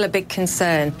exchange, still a big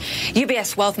concern.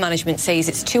 UBS Wealth Management says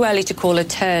it's too early to call a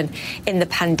turn in the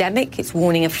pandemic. It's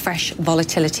warning of fresh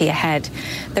volatility ahead.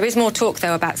 There is more talk,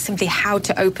 though, about simply how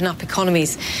to open up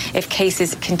economies if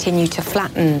cases continue to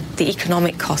flatten. The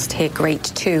economic cost here great,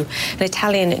 too. An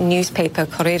Italian newspaper,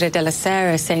 Corriere della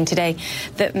Sera, saying today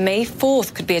that May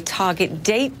 4th could be a target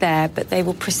date there, but they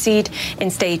will proceed in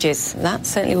stages. That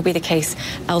certainly will be the case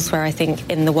elsewhere, I think,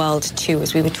 in the world, too,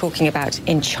 as we were talking about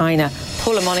in China.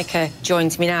 Paul and Monica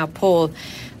joins me now. Paul,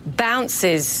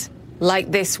 bounces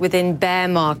like this within bear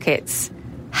markets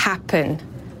happen.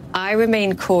 I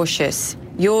remain cautious.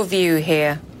 Your view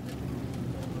here?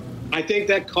 I think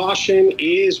that caution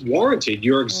is warranted.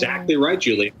 You're exactly right,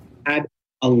 Julie. Had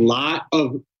a lot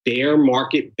of bear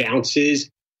market bounces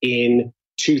in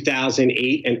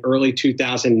 2008 and early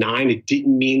 2009. It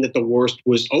didn't mean that the worst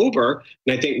was over.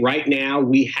 And I think right now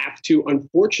we have to,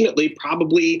 unfortunately,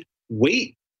 probably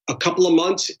wait a couple of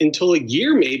months until a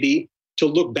year maybe to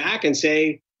look back and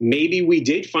say, maybe we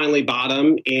did finally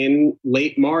bottom in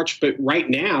late March. But right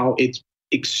now it's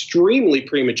extremely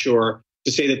premature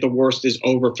to say that the worst is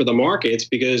over for the markets,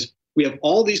 because we have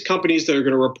all these companies that are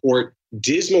going to report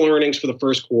dismal earnings for the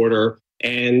first quarter,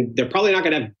 and they're probably not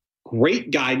going to have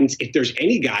great guidance, if there's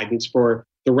any guidance, for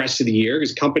the rest of the year,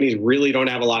 because companies really don't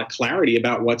have a lot of clarity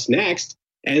about what's next.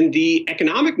 And the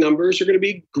economic numbers are going to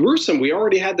be gruesome. We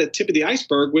already had the tip of the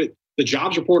iceberg with the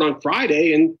jobs report on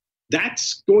Friday, and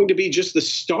that's going to be just the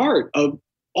start of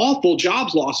awful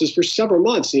jobs losses for several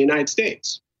months in the United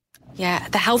States. Yeah,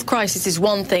 the health crisis is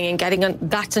one thing and getting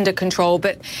that under control,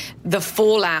 but the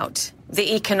fallout,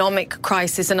 the economic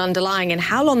crisis and underlying, and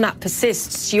how long that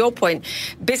persists, to your point,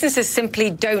 businesses simply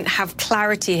don't have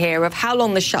clarity here of how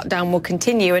long the shutdown will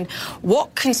continue and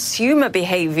what consumer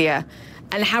behavior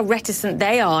and how reticent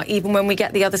they are, even when we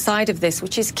get the other side of this,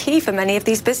 which is key for many of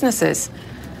these businesses.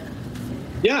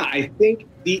 Yeah, I think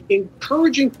the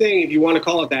encouraging thing, if you want to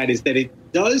call it that, is that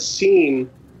it does seem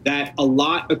that a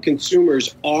lot of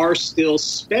consumers are still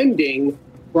spending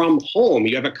from home.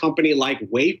 You have a company like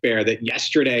Wayfair that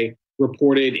yesterday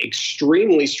reported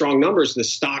extremely strong numbers. The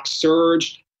stock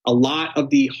surged. A lot of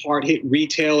the hard-hit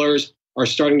retailers are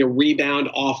starting to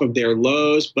rebound off of their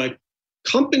lows, but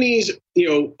companies,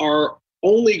 are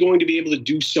only going to be able to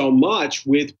do so much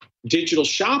with digital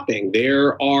shopping.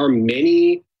 There are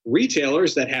many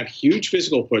retailers that have huge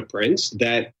physical footprints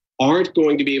that aren't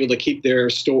going to be able to keep their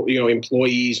store,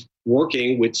 employees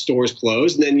working with stores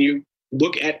closed. And then you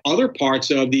look at other parts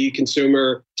of the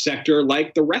consumer sector,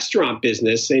 like the restaurant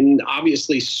business. And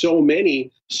obviously, so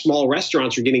many small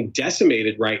restaurants are getting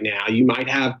decimated right now. You might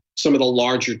have some of the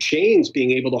larger chains being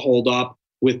able to hold up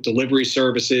with delivery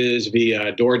services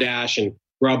via DoorDash and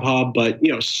Grubhub. But,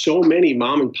 so many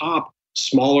mom and pop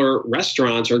smaller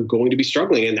restaurants are going to be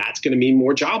struggling, and that's going to mean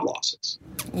more job losses.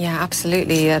 Yeah,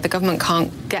 absolutely. The government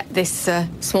can't get this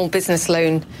small business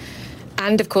loan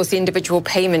and, of course, the individual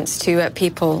payments to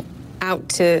people out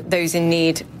to those in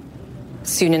need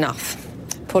soon enough.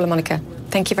 Paul and Monica,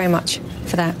 thank you very much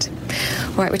for that.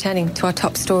 All right, returning to our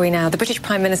top story now. The British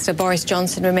Prime Minister Boris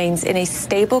Johnson remains in a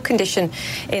stable condition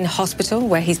in hospital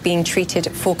where he's being treated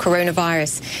for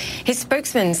coronavirus. His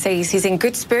spokesman says he's in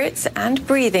good spirits and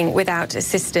breathing without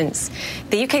assistance.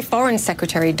 The UK Foreign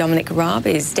Secretary Dominic Raab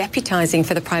is deputising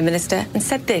for the Prime Minister and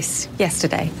said this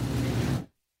yesterday.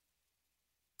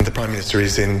 The Prime Minister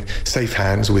is in safe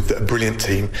hands with a brilliant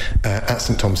team at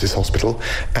St Thomas's Hospital,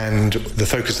 and the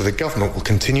focus of the government will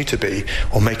continue to be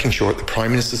on making sure, at the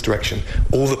Prime Minister's direction,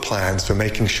 all the plans for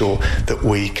making sure that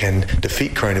we can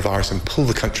defeat coronavirus and pull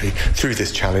the country through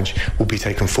this challenge will be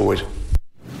taken forward.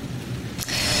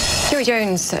 Joey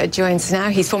Jones joins now.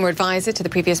 He's former advisor to the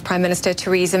previous Prime Minister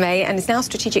Theresa May and is now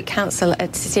strategic counsel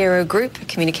at Cicero Group,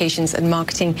 communications and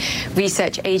marketing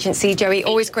research agency. Joey,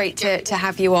 always great to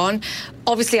have you on.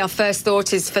 Obviously, our first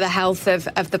thought is for the health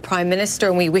of the Prime Minister,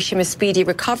 and we wish him a speedy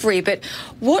recovery. But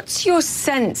what's your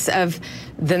sense of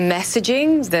the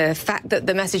messaging, the fact that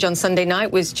the message on Sunday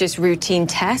night was just routine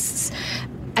tests,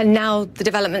 and now the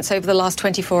developments over the last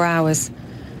 24 hours?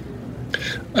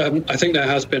 I think there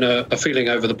has been a feeling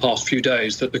over the past few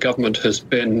days that the government has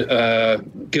been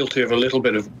guilty of a little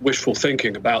bit of wishful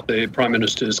thinking about the Prime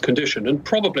Minister's condition, and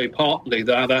probably partly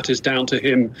that is down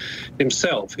to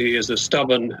himself. He is a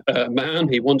stubborn man.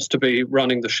 He wants to be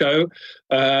running the show,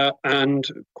 and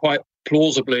quite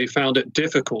plausibly found it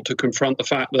difficult to confront the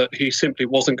fact that he simply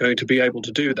wasn't going to be able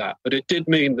to do that. But it did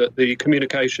mean that the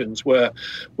communications were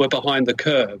behind the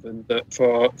curve, and that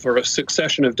for a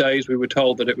succession of days we were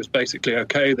told that it was basically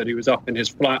okay, that he was up in his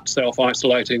flat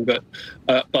self-isolating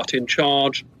but in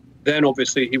charge. Then,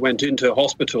 obviously, he went into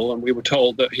hospital, and we were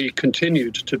told that he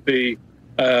continued to be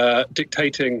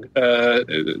dictating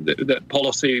the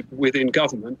policy within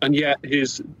government, and yet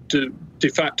his de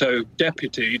facto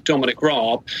deputy, Dominic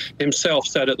Raab, himself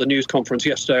said at the news conference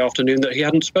yesterday afternoon that he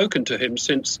hadn't spoken to him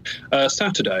since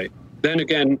Saturday. Then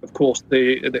again, of course,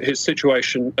 his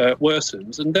situation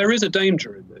worsens. And there is a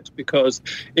danger in this, because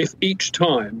if each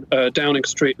time Downing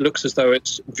Street looks as though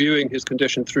it's viewing his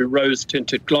condition through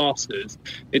rose-tinted glasses,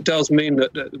 it does mean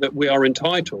that we are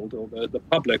entitled, or the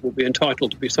public will be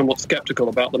entitled, to be somewhat sceptical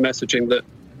about the messaging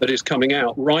that is coming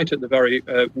out right at the very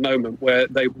moment where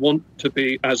they want to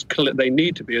be as clear, they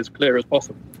need to be as clear as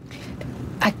possible.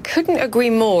 I couldn't agree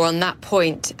more on that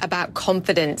point about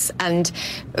confidence, and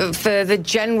for the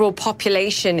general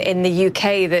population in the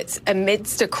UK that's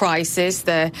amidst a crisis,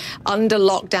 they're under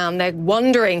lockdown, they're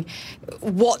wondering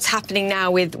what's happening now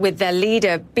with their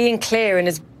leader. Being clear, and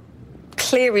as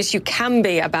clear as you can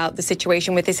be about the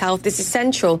situation with his health, is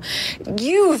essential.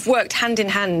 You've worked hand in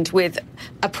hand with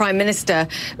a Prime Minister.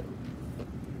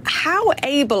 How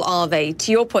able are they,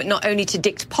 to your point, not only to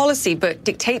dictate policy,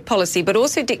 but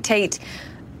also dictate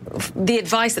the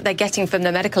advice that they're getting from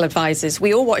their medical advisors?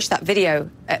 We all watched that video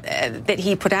that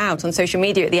he put out on social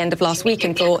media at the end of last week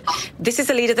and thought, this is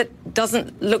a leader that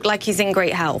doesn't look like he's in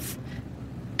great health.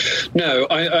 No,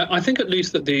 I think at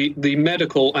least that the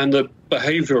medical and the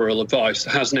behavioural advice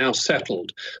has now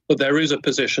settled, but there is a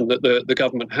position that the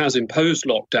government has imposed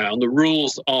lockdown. The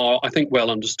rules are, I think, well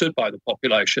understood by the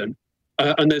population,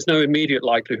 and there's no immediate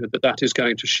likelihood that is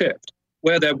going to shift.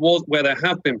 Where there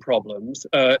have been problems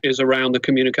is around the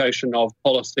communication of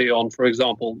policy on, for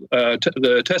example,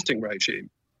 the testing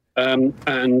regime,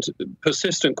 and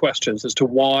persistent questions as to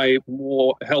why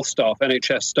more health staff,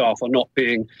 NHS staff, are not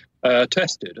being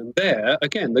tested. And there,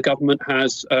 again, the government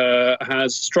has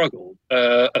struggled.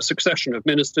 A succession of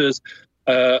ministers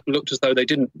looked as though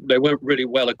they weren't really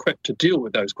well equipped to deal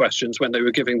with those questions when they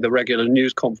were giving the regular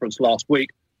news conference last week,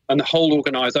 and the whole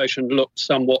organisation looked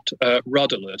somewhat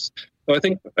rudderless. So I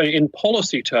think in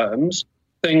policy terms,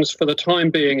 things for the time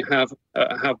being have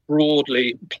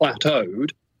broadly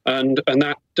plateaued, and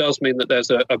that does mean that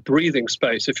there's a breathing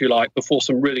space, if you like, before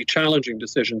some really challenging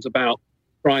decisions about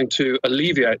trying to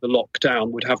alleviate the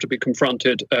lockdown would have to be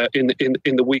confronted in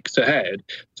the weeks ahead.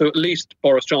 So at least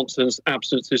Boris Johnson's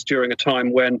absence is during a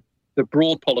time when the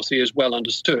broad policy is well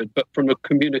understood, but from a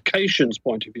communications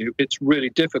point of view, it's really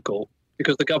difficult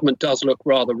because the government does look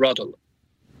rather rudderless.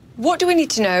 What do we need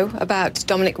to know about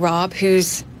Dominic Raab,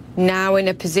 who's now in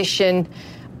a position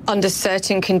under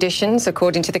certain conditions,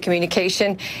 according to the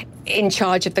communication, in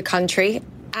charge of the country?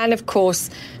 And of course,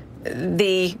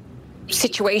 the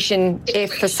situation,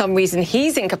 if for some reason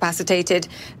he's incapacitated,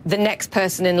 the next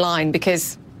person in line,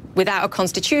 because without a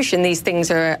constitution, these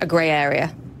things are a grey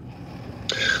area.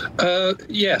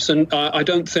 Yes, and I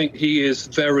don't think he is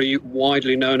very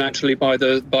widely known actually by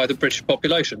the British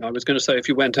population. I was going to say if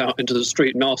you went out into the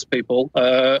street and asked people,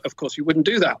 of course you wouldn't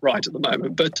do that right at the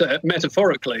moment, but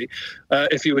metaphorically,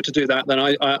 if you were to do that, then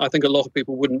I think a lot of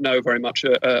people wouldn't know very much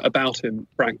about him,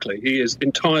 frankly. He is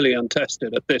entirely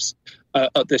untested at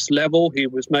this level. He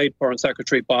was made Foreign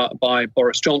Secretary by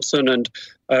Boris Johnson and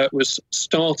was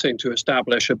starting to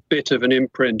establish a bit of an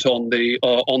imprint on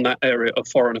that area of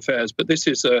foreign affairs. But this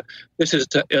is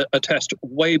a test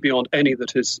way beyond any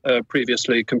that has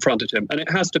previously confronted him, and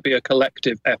it has to be a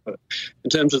collective effort. In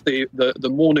terms of the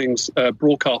morning's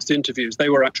broadcast interviews, they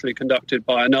were actually conducted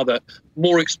by another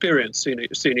more experienced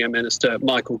senior minister,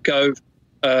 Michael Gove.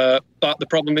 But the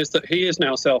problem is that he is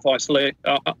now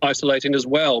self-isolating as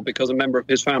well, because a member of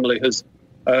his family has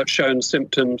shown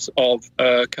symptoms of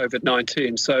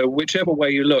COVID-19. So whichever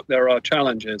way you look, there are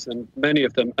challenges, and many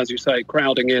of them, as you say,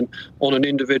 crowding in on an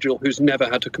individual who's never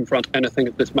had to confront anything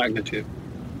of this magnitude.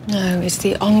 No, it's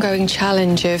the ongoing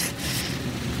challenge of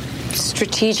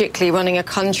strategically running a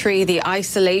country, the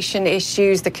isolation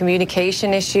issues, the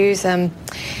communication issues. In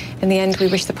the end, we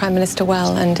wish the Prime Minister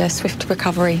well and a swift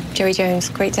recovery. Jerry Jones,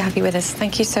 great to have you with us.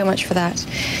 Thank you so much for that.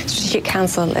 Strategic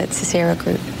Counsel at Cicero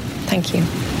Group. Thank you.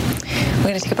 We're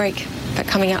going to take a break, but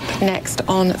coming up next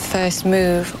on First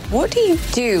Move, what do you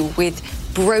do with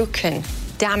broken,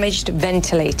 damaged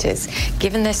ventilators?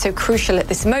 Given they're so crucial at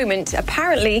this moment,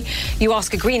 apparently you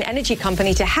ask a green energy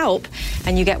company to help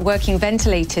and you get working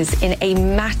ventilators in a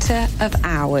matter of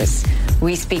hours.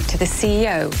 We speak to the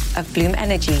CEO of Bloom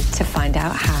Energy to find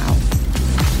out how.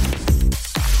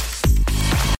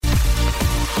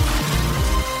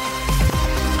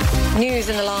 News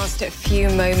in the last few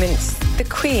moments. The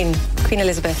Queen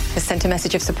Elizabeth, has sent a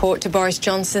message of support to Boris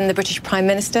Johnson, the British Prime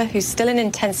Minister, who's still in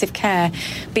intensive care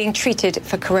being treated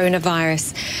for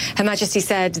coronavirus. Her Majesty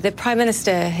said the Prime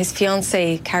Minister, his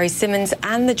fiancée, Carrie Symonds,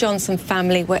 and the Johnson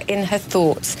family were in her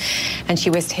thoughts, and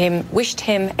she wished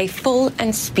him a full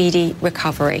and speedy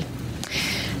recovery.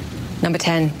 Number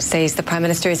 10 says the Prime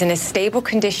Minister is in a stable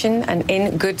condition and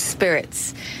in good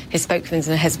spirits. His spokesman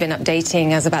has been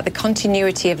updating us about the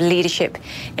continuity of leadership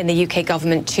in the UK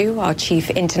government too. Our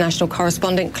chief international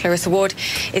correspondent, Clarissa Ward,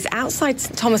 is outside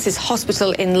St Thomas's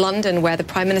Hospital in London, where the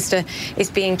Prime Minister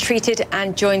is being treated,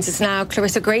 and joins us now.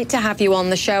 Clarissa, great to have you on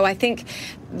the show. I think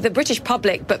the British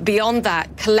public, but beyond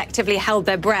that, collectively held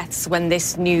their breaths when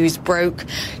this news broke.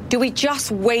 Do we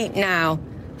just wait now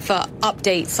for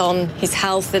updates on his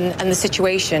health and the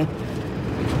situation?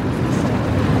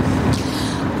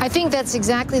 I think that's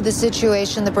exactly the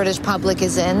situation the British public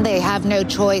is in. They have no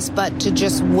choice but to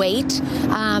just wait.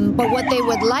 But what they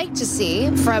would like to see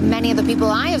from many of the people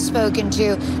I have spoken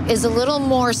to is a little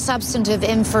more substantive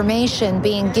information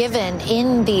being given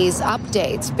in these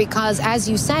updates. Because, as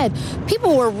you said,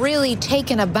 people were really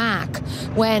taken aback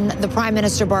when the Prime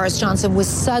Minister, Boris Johnson, was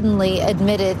suddenly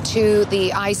admitted to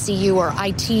the ICU, or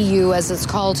ITU as it's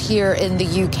called here in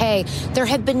the UK. There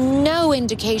had been no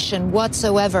indication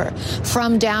whatsoever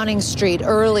from Downing Street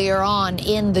earlier on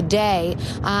in the day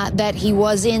that he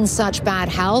was in such bad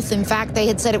health. In fact, they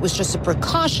had said it was just a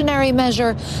precautionary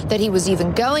measure, that he was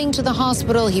even going to the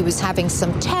hospital, he was having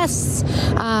some tests,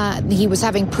 he was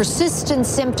having persistent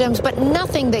symptoms, but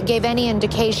nothing that gave any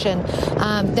indication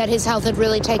that his health had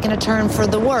really taken a turn for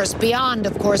the worse, beyond,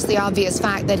 of course, the obvious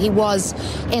fact that he was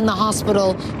in the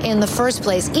hospital in the first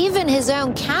place. Even his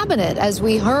own cabinet, as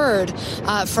we heard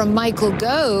from Michael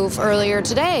Gove earlier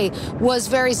today, was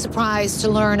very surprised to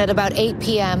learn at about 8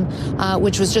 p.m.,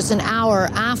 which was just an hour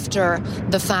after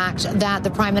the fact that the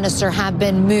Prime Minister had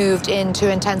been moved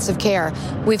into intensive care.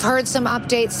 We've heard some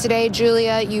updates today,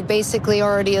 Julia. You basically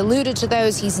already alluded to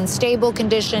those. He's in stable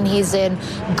condition. He's in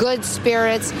good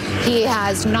spirits. He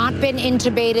has not been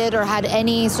intubated or had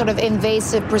any sort of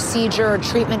invasive procedure or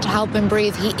treatment to help him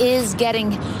breathe. He is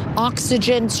getting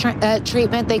oxygen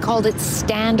treatment. They called it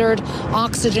standard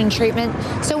oxygen treatment.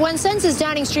 So one senses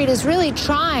Downing Street is really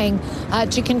trying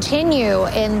to continue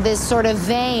in this sort of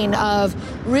vein of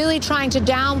really trying to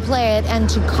downplay it and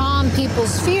to calm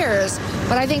people's fears.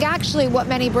 But I think actually what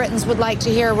many Britons would like to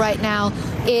hear right now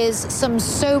is some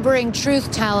sobering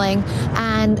truth-telling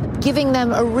and giving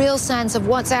them a real sense of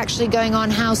what's actually going on,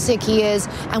 how sick he is,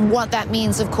 and what that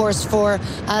means, of course, for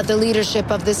the leadership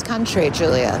of this country,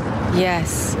 Julia.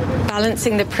 Yes,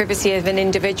 balancing the privacy of an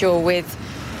individual with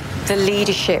the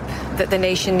leadership that the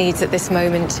nation needs at this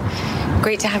moment.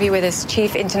 Great to have you with us,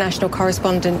 Chief International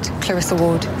Correspondent Clarissa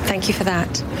Ward. Thank you for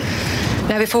that.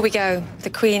 Now, before we go,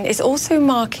 the Queen is also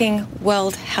marking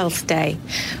World Health Day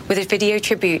with a video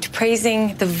tribute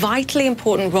praising the vitally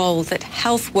important role that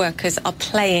health workers are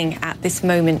playing at this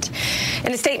moment.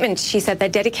 In a statement, she said their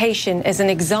dedication is an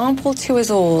example to us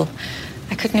all.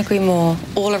 I couldn't agree more.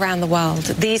 All around the world,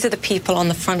 these are the people on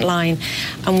the front line,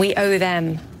 and we owe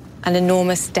them an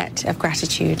enormous debt of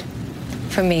gratitude.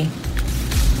 From me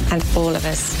and all of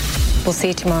us. We'll see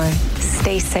you tomorrow.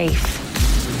 Stay safe.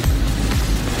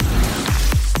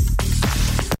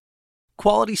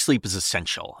 Quality sleep is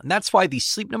essential, and that's why the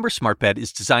Sleep Number Smart Bed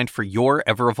is designed for your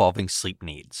ever-evolving sleep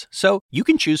needs. So you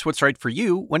can choose what's right for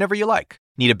you whenever you like.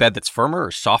 Need a bed that's firmer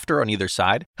or softer on either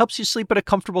side? Helps you sleep at a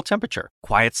comfortable temperature.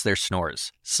 Quiets their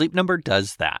snores. Sleep Number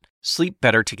does that. Sleep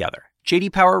better together.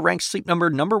 J.D. Power ranks Sleep Number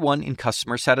 #1 in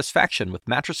customer satisfaction with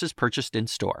mattresses purchased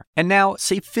in-store. And now,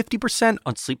 save 50%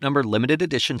 on Sleep Number limited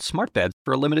edition smart beds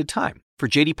for a limited time. For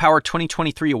J.D. Power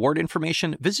 2023 award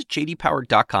information, visit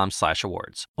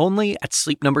jdpower.com/awards. Only at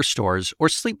Sleep Number stores or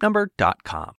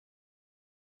sleepnumber.com.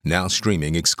 Now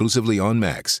streaming exclusively on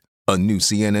Max, a new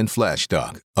CNN flash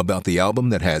doc about the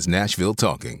album that has Nashville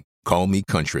talking, Call Me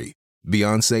Country.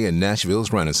 Beyoncé and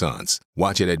Nashville's Renaissance.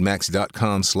 Watch it at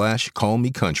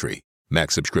max.com/callmecountry.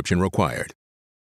 Max subscription required.